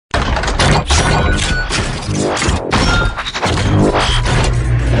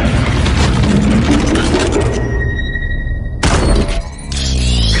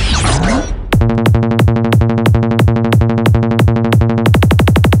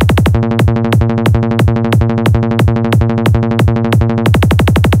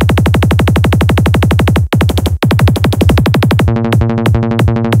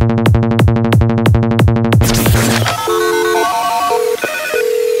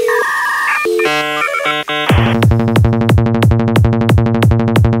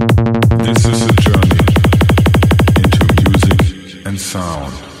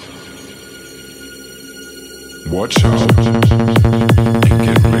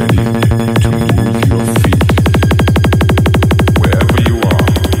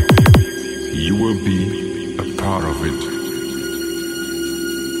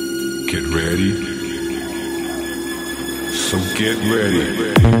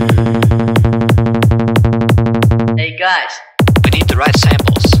Hey guys, we need the right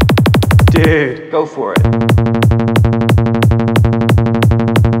samples. Dude, go for it.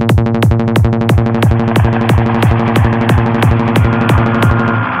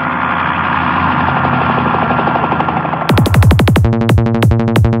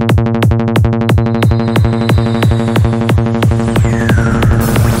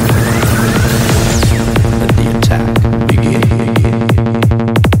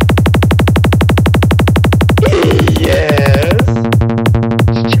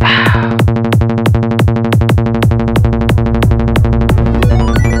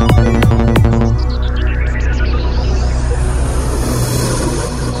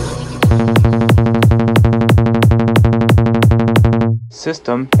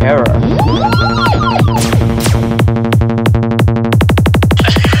 System error.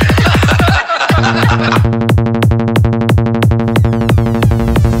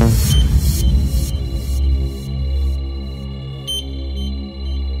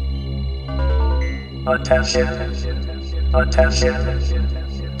 Attention,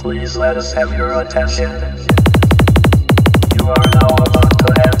 attention, please let us have your attention. You are now about to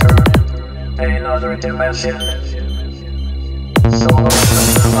enter another dimension. So open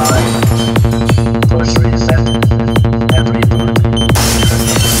your mind, push reset, and reboot.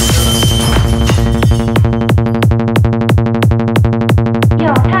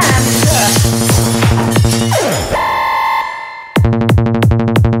 Yo, time is up.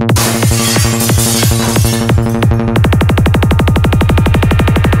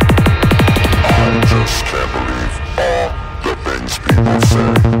 I just can't believe all the things people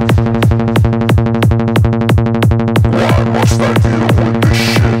say. Why must I deal with this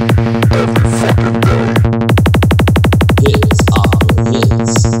shit every fucking day? Hits after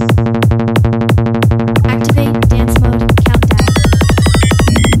hits. Activate dance mode countdown.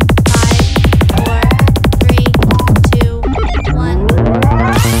 5, 4, 3, 2, 1.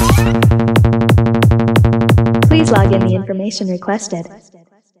 Please log in the information requested.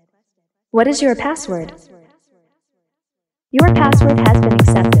 What is your password? Your password has been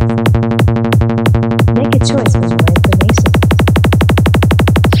accepted. Make a choice.